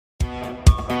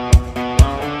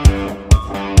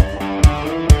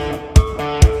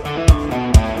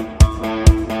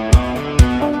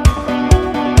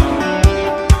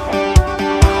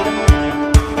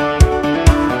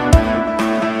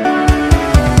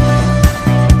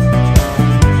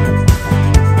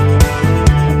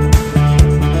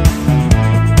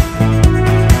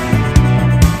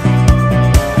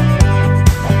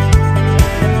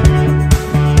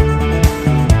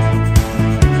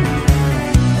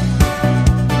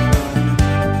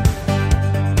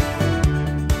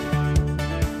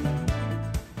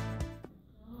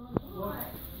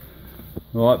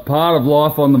Right, part of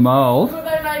life on the mould. What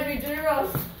they made me do,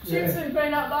 Ross. Chips and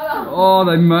peanut butter. Oh,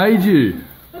 they made you.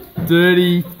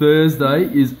 Dirty Thursday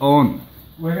is on.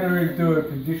 We're going to do a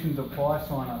conditions apply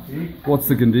sign up here. What's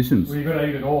the conditions? Well, you've got to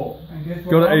eat it all.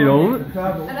 Got to eat all of it? And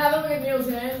have a look at Neil's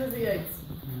hands as he eats.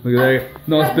 Look at that.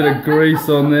 Nice bit of grease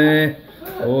on there.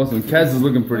 Awesome. Kaz is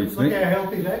looking pretty Look slick. how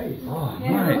healthy that is. Oh,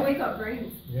 Yeah, mate. we got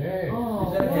greens. Yeah.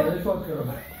 Oh, This one's got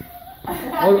to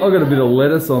I've got a bit of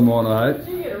lettuce on mine, I hope. Did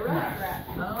you get a rat?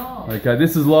 Oh. Okay,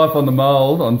 this is Life on the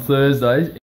Mould on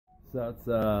Thursdays. So it's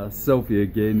selfie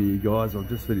again here, guys. I've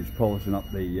just finished polishing up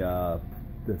the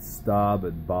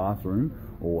starboard bathroom,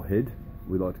 or head,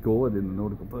 we like to call it in the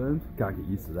nautical terms. Can't get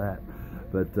used to that.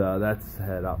 But that's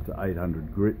had up to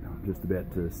 800 grit. I'm just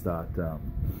about to start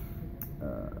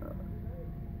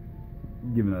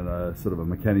giving it a sort of a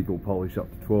mechanical polish up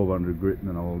to 1200 grit, and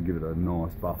then I'll give it a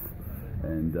nice buff,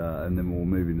 and then we'll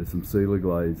move into some sealer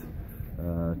glaze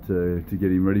to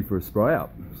get him ready for a spray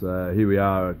up. So here we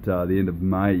are at the end of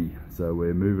May, so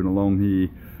we're moving along here,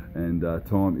 and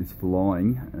time is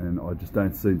flying, and I just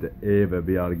don't seem to ever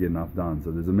be able to get enough done.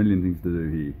 So there's a million things to do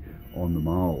here on the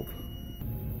mould.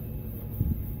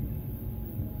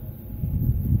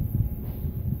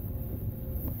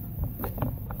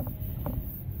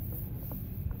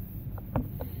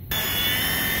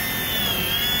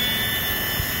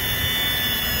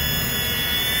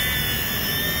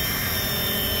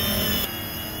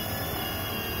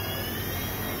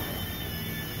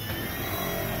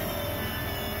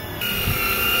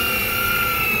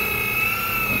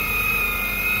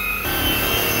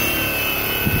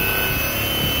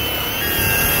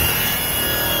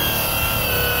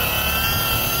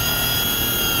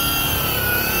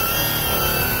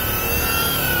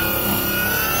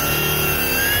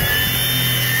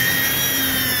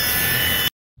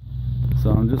 So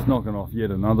I'm just knocking off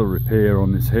yet another repair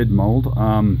on this head mould.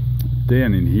 Down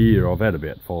in here I've had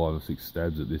about 5 or 6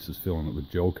 stabs at this, just filling it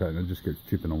with gel coat, and it just keeps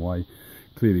chipping away.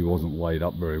 Clearly wasn't laid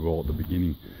up very well at the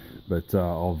beginning, but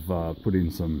I've put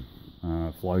in some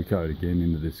flow coat again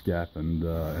into this gap, and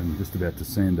just about to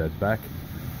sand that back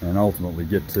and ultimately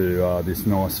get to this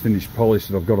nice finished polish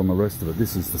that I've got on the rest of it.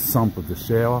 This is the sump of the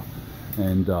shower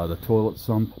and the toilet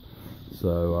sump.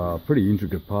 So pretty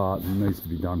intricate part, and it needs to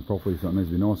be done properly, so it needs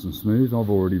to be nice and smooth. I've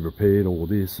already repaired all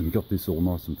this and got this all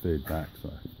nice and fed back,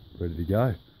 so ready to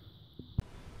go.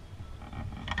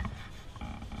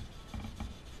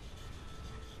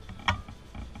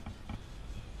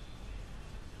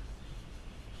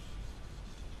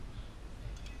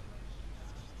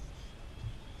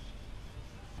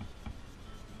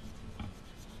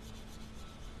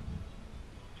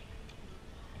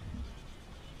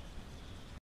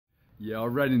 Yeah, I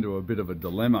ran into a bit of a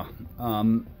dilemma.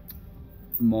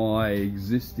 My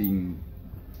existing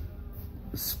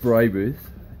spray booth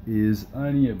is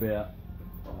only about,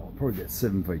 probably about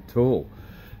 7 feet tall.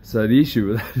 So the issue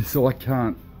with that is I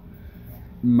can't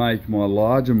make my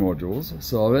larger modules.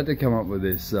 So I've had to come up with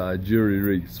this jury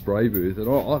rig spray booth, and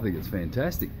I think it's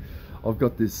fantastic. I've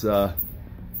got this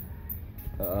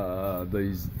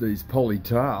these poly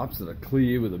tarps that are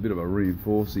clear with a bit of a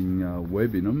reinforcing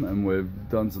web in them, and we've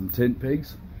done some tent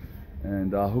pegs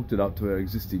and hooked it up to our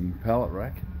existing pallet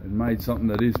rack and made something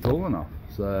that is tall enough.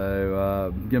 So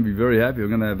I'm going to be very happy. I'm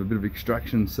going to have a bit of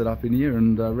extraction set up in here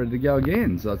and ready to go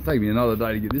again. So it's taken me another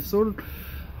day to get this sorted,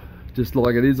 just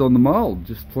like it is on the mould.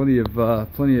 Just plenty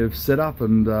of setup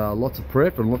and lots of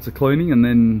prep and lots of cleaning, and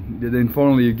then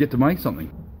finally you get to make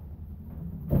something.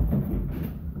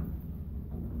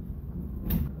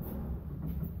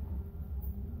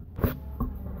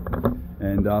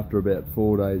 And after about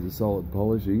 4 days of solid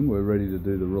polishing, we're ready to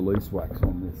do the release wax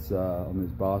on this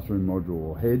bathroom module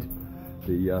or head,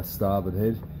 the starboard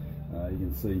head. You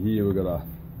can see here we've got a,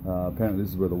 apparently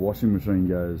this is where the washing machine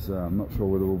goes. I'm not sure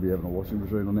whether we'll be having a washing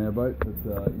machine on our boat, but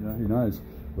you know, who knows.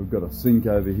 We've got a sink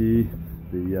over here,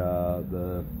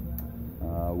 the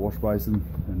wash basin,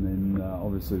 and then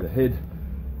obviously the head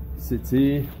sits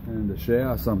here, and the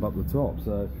shower sump up the top.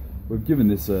 So we've given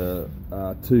this 2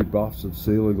 buffs of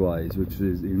sealer glaze, which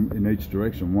is in each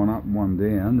direction, one up and one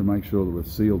down, to make sure that we've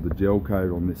sealed the gel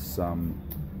coat on this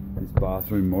this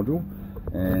bathroom module.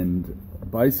 And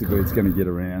basically it's going to get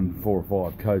around 4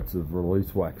 or 5 coats of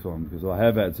release wax on, because I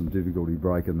have had some difficulty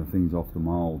breaking the things off the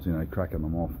moulds, you know, cracking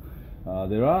them off.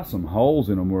 There are some holes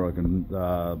in them where I can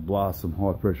blast some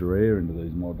high pressure air into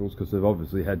these modules, because they've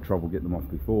obviously had trouble getting them off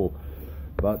before.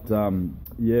 But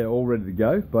yeah, all ready to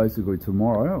go. Basically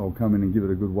tomorrow I'll come in and give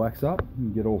it a good wax up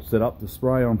and get all set up to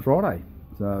spray on Friday.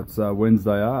 So it's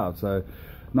Wednesday eve, so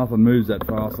nothing moves that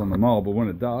fast on the mould, but when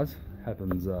it does,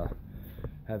 happens at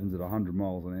 100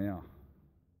 miles an hour.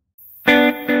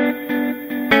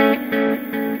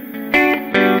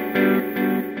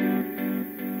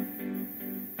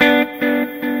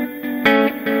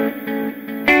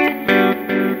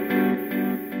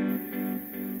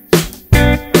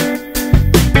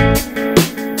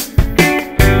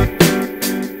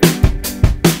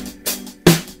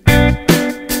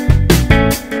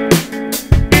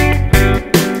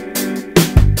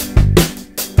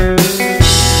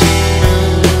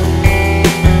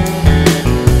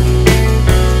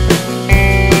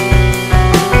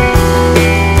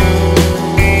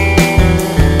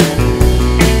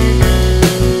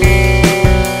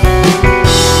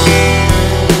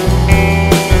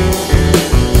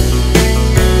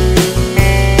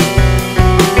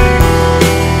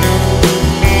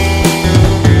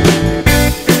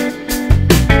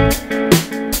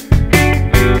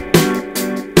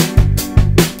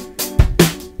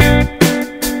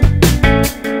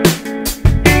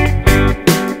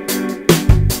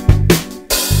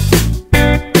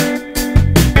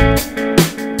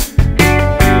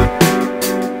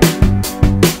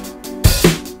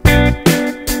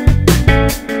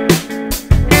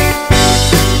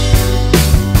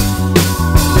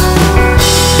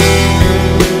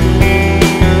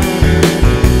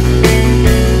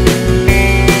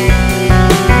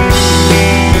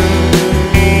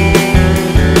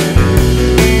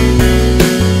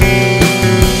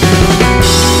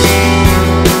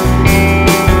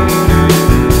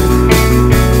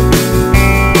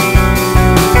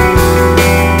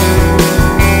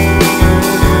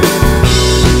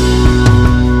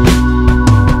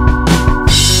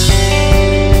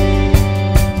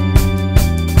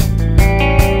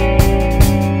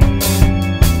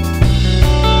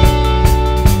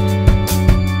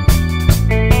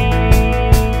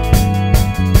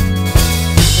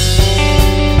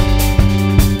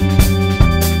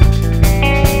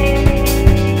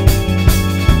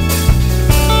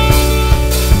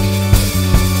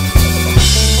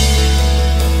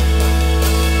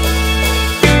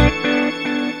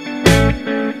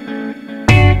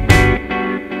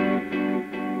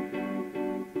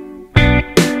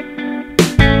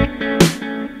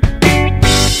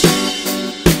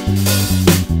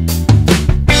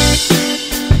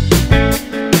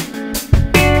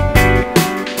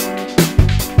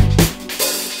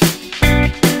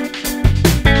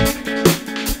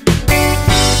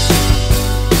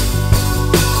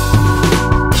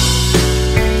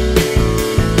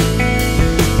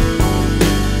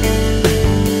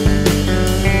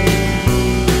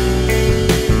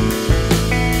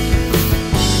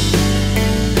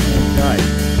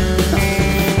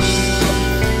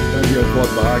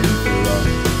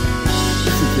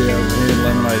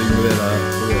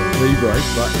 a tea break,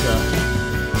 but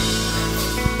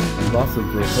I'm busted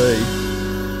for a tea.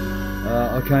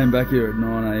 I came back here at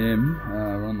 9 AM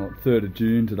on the 3rd of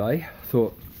June today.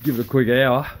 Thought give it a quick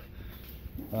hour.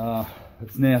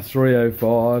 It's now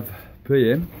 3:05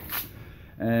 PM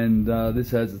and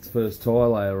this has its first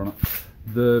tile layer on it.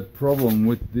 The problem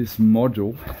with this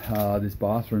module, this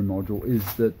bathroom module, is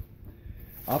that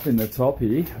up in the top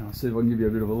here, I'll see if I can give you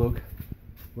a bit of a look,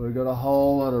 we've got a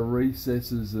whole lot of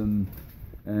recesses and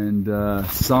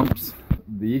sumps.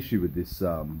 The issue with this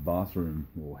bathroom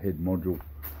or head module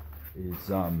is,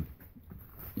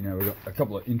 you know, we've got a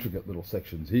couple of intricate little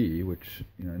sections here which,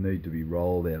 you know, need to be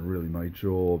rolled out, really made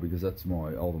sure, because that's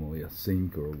ultimately a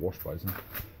sink or a wash basin.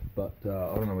 But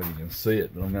I don't know whether you can see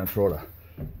it, but I'm going to try to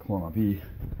climb up here.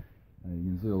 And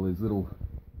you can see all these little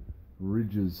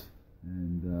ridges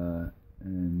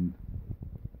and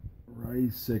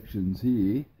raised sections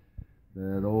here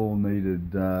that all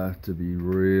needed to be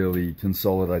really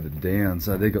consolidated down.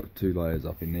 So they've got 2 layers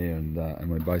up in there, and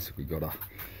we basically got a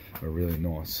really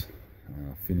nice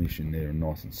finish in there and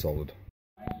nice and solid.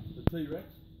 The T-Rex,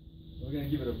 we're going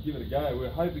to give it a go. We're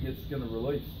hoping it's going to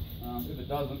release. If it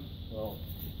doesn't, well,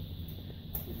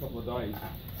 in a couple of days.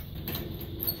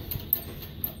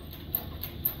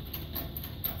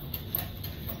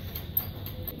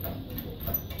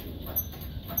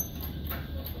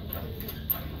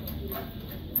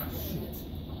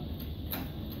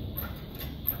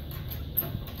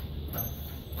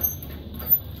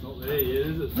 It's not there yet,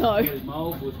 is it? No. There's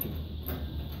mould lifting.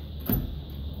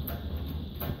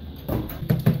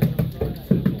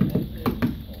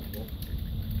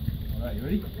 Alright, you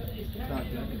ready? Start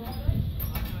jumping.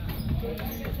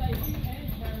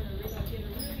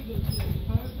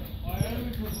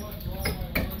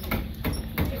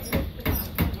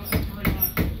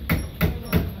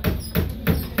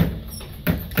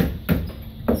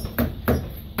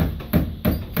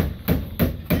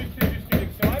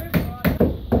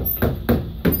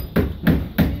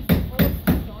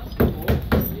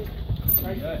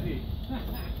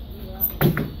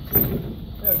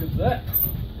 How good's that?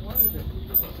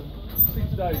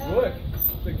 6 days work.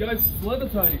 The ghost is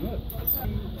levitating, look.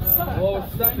 Well,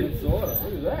 it's stuck inside it.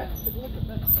 Look at that.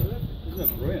 Isn't that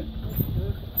brilliant?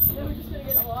 Yeah, we're just going to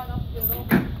get the line up to get it off.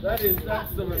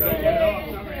 That's the result.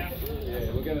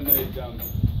 Yeah, we're going to need, I don't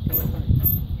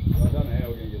know how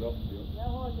we're going to get off, to be honest. How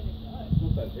high can it go? It's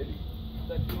not that heavy.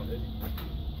 It's actually not heavy.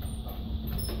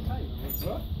 Hey,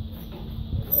 right?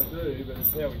 I do, but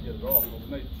it's how we get it off. We'll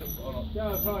need to chip on it. Go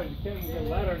as high as you can and get a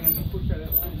ladder and then push that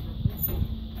out lane.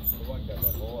 I won't go that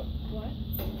high. What?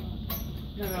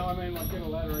 No, I mean like get a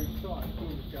ladder each side. We'll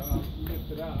just go up,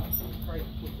 lift it up,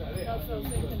 push that out. That's what I'm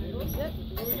thinking. Yep.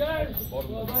 Here we go.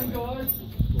 Well done, guys.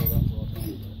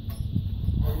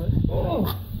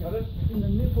 Oh, got it in the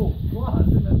nipple. Glass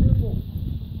in the nipple.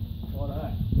 Well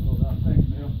done. Thanks,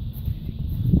 Neil.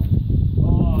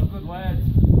 Oh, good lads.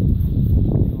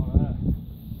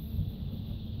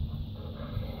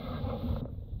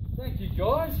 thank you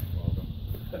guys.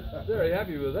 Very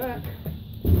happy with that.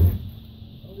 Look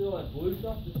at all that blue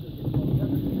stuff. Just any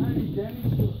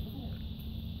damage to it.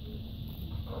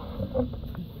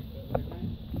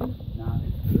 Nah,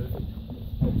 it's perfect.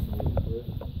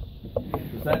 Absolutely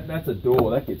perfect. That's a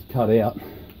door that gets cut out.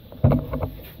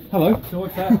 Hello. So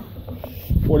what's that?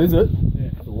 What is it?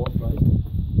 Yeah. It's a wash basin.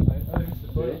 Oh, this is the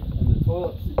toilet. And the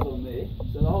toilet sits on there,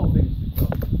 so the whole thing sits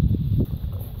up.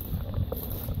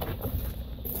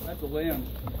 That's a lounge.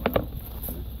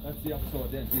 That's the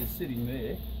upside down. So you're sitting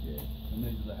there. Yeah. And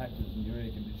these are the hatches and your air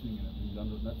conditioning and everything's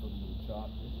under it. That's a little chart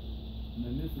there. And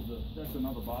then that's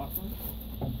another bathroom.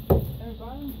 How many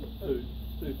bathrooms?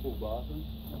 Two full bathrooms.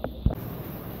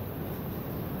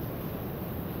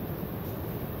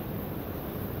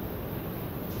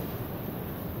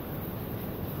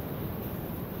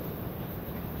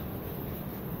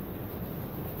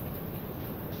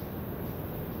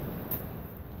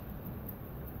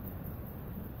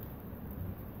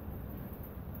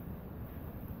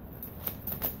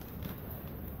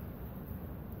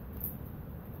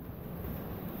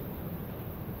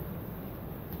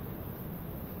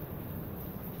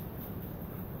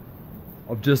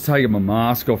 I've just taken my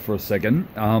mask off for a second.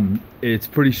 It's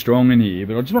pretty strong in here,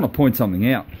 but I just want to point something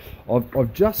out.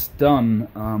 I've just done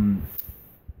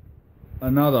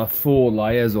another 4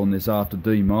 layers on this after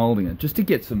demoulding it, just to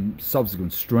get some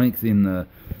subsequent strength in the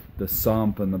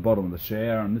sump and the bottom of the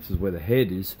shower, and this is where the head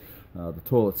is. The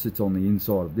toilet sits on the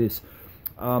inside of this.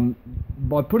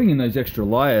 By putting in these extra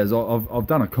layers, I've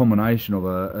done a combination of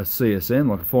a CSM,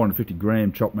 like a 450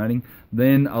 gram chop matting,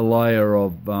 then a layer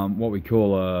of what we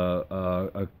call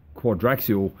a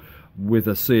quadraxial with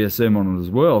a CSM on it as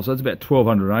well. So it's about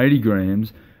 1280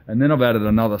 grams. And then I've added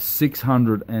another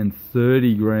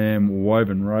 630 gram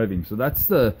woven roving. So that's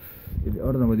the, I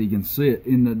don't know whether you can see it,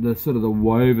 in the sort of the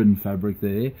woven fabric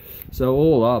there. So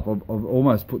all up, I've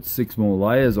almost put 6 more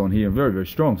layers on here, very, very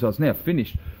strong. So it's now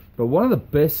finished. But one of the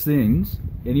best things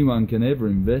anyone can ever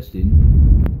invest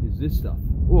in is this stuff.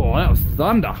 Oh, that was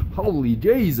thunder. Holy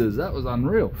Jesus, that was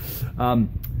unreal.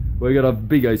 We've got a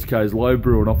big East Coast low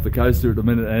brewing off the coast here at the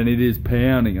minute, and it is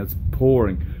pounding, it's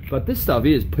pouring. But this stuff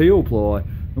is peel ply,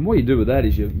 and what you do with that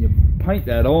is you paint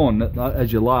that on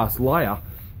as your last layer,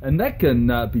 and that can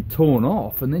be torn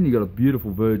off, and then you've got a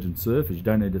beautiful virgin surface. You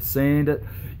don't need to sand it,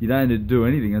 you don't need to do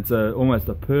anything. It's almost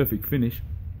a perfect finish.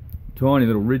 Tiny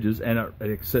little ridges, and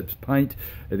it accepts paint,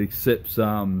 it accepts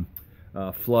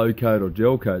flow coat or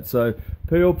gel coat. So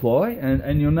peel ply,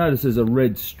 and you'll notice there's a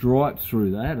red stripe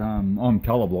through that. I'm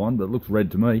colourblind, but it looks red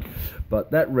to me.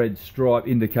 But that red stripe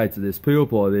indicates that there's peel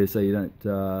ply there, so you don't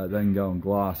go and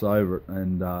glass over it,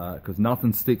 and because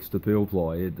nothing sticks to peel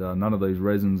ply. None of these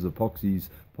resins, epoxies,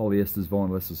 polyesters,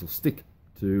 vinyl esters will stick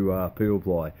to peel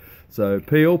ply. So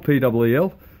peel,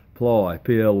 P-E-E-L, ply,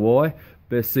 P-L-Y.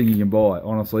 Best thing you can buy,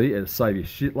 honestly. It'll save you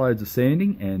shitloads of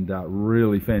sanding, and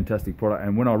really fantastic product.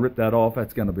 And when I rip that off,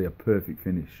 that's going to be a perfect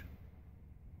finish.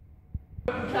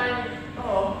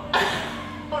 Oh,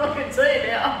 I can see it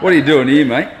now. What are you doing here,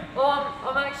 mate? Well,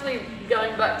 I'm actually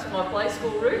going back to my play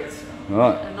school roots.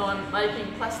 Right. And I'm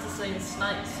making plasticine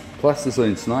snakes.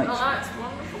 Plasticine snakes. Oh, it's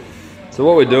wonderful. So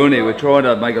what we're doing here, we're trying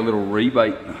to make a little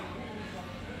rebate,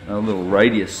 a little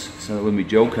radius, so that when we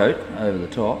gel coat over the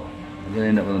top, we're going to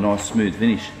end up with a nice smooth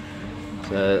finish.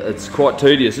 So it's quite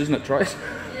tedious, isn't it, Trace?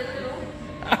 Yeah, a little.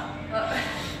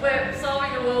 We're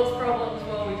solving the world's problems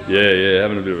while we do it. Yeah,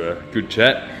 having a bit of a good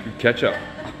chat, good catch up.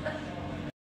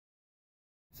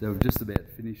 So we've just about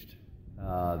finished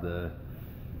the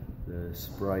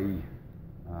spray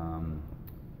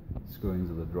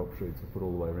screens of the drop sheets I put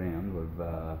all the way around. We've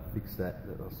fixed that,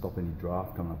 that'll stop any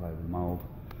draft coming up over the mould.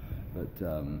 But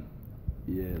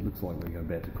yeah, it looks like we're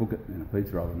about to cook it in a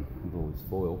pizza oven with all this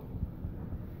foil.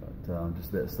 But I'm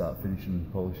just about to start finishing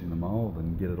polishing the mould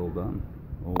and get it all done,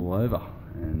 all over,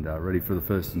 and ready for the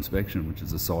first inspection, which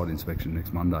is a site inspection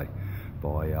next Monday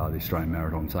by the Australian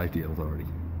Maritime Safety Authority.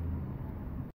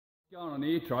 What's going on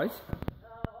here, Trace?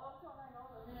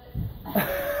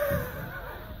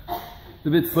 It's a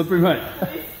bit slippery, mate.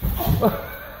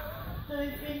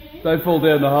 Don't fall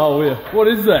down the hole here. What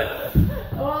is that?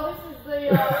 Well, this is the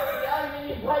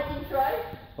aluminium baking tray.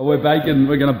 Oh, we're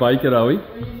going to bake it, are we?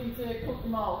 We're using to cook the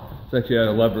mould. It's actually an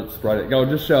elaborate spray. Go on,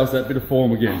 just show us that bit of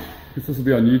form again, because this will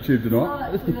be on YouTube tonight. Oh,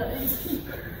 actually, that is.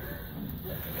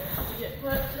 Yeah,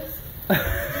 purchase. You've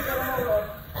got a hold on.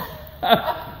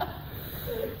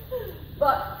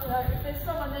 But, you know, if there's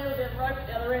someone there with a rope at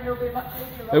the other end, it'll be much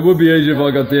easier. It would be easier if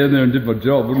I got down there and did my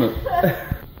job, wouldn't it?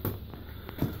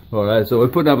 Alright, so we're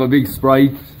putting up a big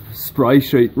spray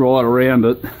sheet right around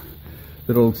it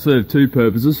that'll serve two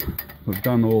purposes. I've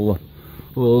done all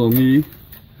along here.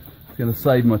 It's going to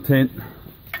save my tent.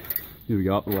 Here we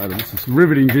go, up the ladder. This is a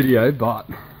riveting video, but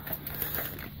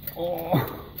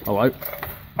oh, hello.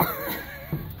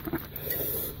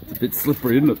 It's a bit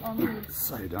slippery, isn't it? It's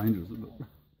so dangerous, isn't it?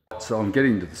 So I'm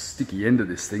getting to the sticky end of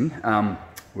this thing.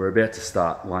 We're about to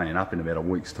start laying up in about a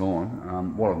week's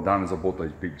time. What I've done is I bought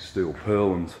these big steel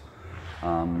purlins.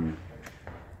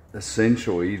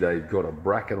 Essentially, they've got a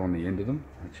bracket on the end of them,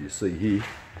 which you see here,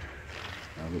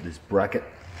 with this bracket,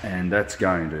 and that's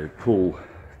going to pull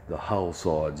the hull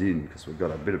sides in, because we've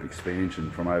got a bit of expansion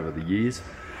from over the years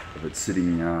of it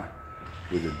sitting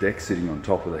with the deck sitting on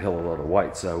top with a hell of a lot of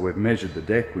weight. So we've measured the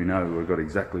deck. We know we've got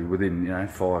exactly within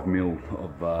 5 mil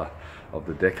of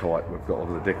the deck height. We've got of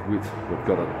the deck width. We've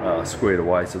got it squared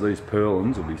away. So these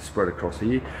purlins will be spread across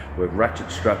here. We've ratchet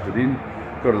strapped it in,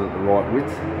 got it at the right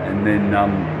width, and then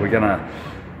we're going to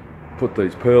put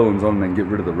these purlins on and then get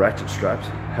rid of the ratchet straps,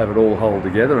 have it all hold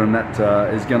together, and that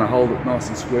is going to hold it nice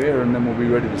and square, and then we'll be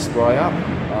ready to spray up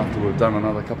after we've done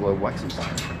another couple of waxes.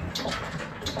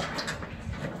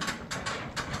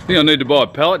 I think I need to buy a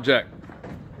pallet jack.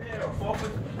 Yeah, or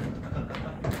foffin.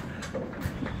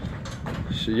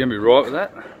 So you gonna be right with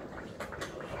that?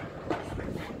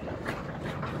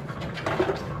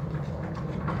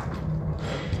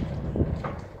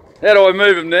 How do I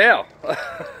move them now?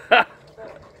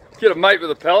 Get a mate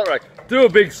with a pallet rack. Do a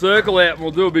big circle out and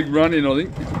we'll do a big run in, I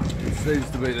think. It seems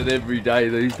to be that every day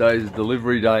these days is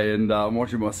delivery day, and I'm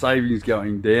watching my savings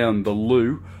going down the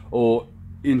loo or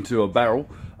into a barrel.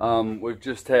 We've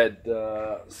just had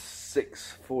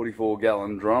 6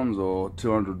 44-gallon drums, or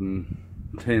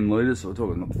 210 litres, so we're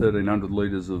talking 1,300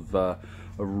 litres of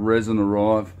resin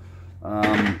arrive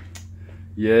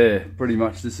Yeah, pretty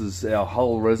much this is our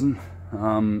hull resin,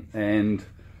 and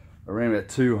around about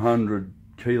 200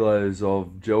 kilos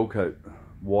of gel coat,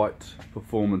 white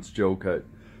performance gel coat,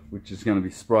 which is going to be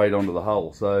sprayed onto the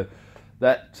hull. So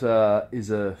that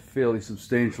is a fairly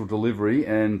substantial delivery,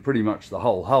 and pretty much the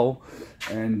whole hull.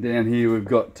 And down here we've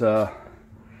got a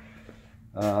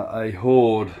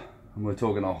hoard, and we're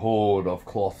talking a hoard of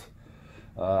cloth,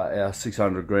 our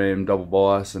 600 gram double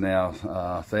bias and our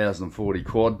 1040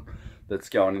 quad that's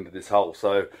going into this hull.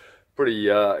 So pretty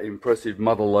impressive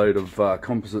mother load of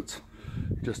composites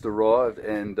just arrived,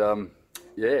 and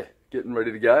yeah, getting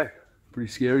ready to go. Pretty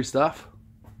scary stuff.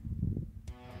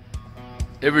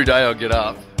 Every day I get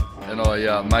up and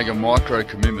I make a micro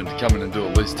commitment to come in and do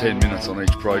at least 10 minutes on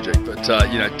each project, but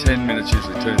you know, 10 minutes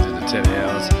usually turns into 10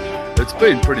 hours. It's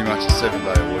been pretty much a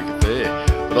 7-day-a-week affair,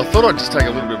 but I thought I'd just take a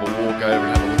little bit of a walk over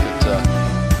and have a look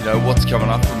at you know, what's coming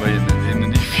up for me in the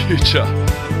near future.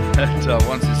 And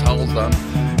once this hull's done,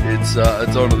 it's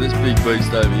on to this big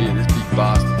beast over here. This big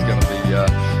bastard's going to be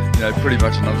you know, pretty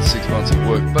much another 6 months of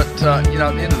work. But you know,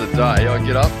 at the end of the day, I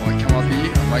get up, I come up here,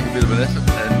 I make a bit of an effort,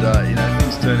 and you know,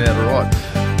 things turn out alright.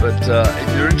 But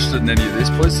if you're interested in any of this,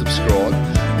 please subscribe,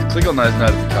 click on those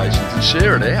notifications and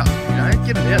share it out. You know,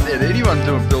 get it out there to anyone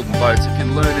doing building boats. If you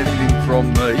learn anything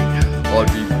from me, I'd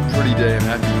be pretty damn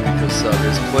happy, because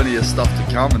there's plenty of stuff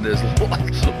to come, and there's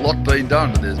a lot being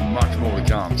done, but there's much more to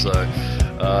come. So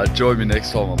join me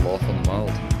next time on Life on the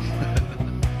Mould.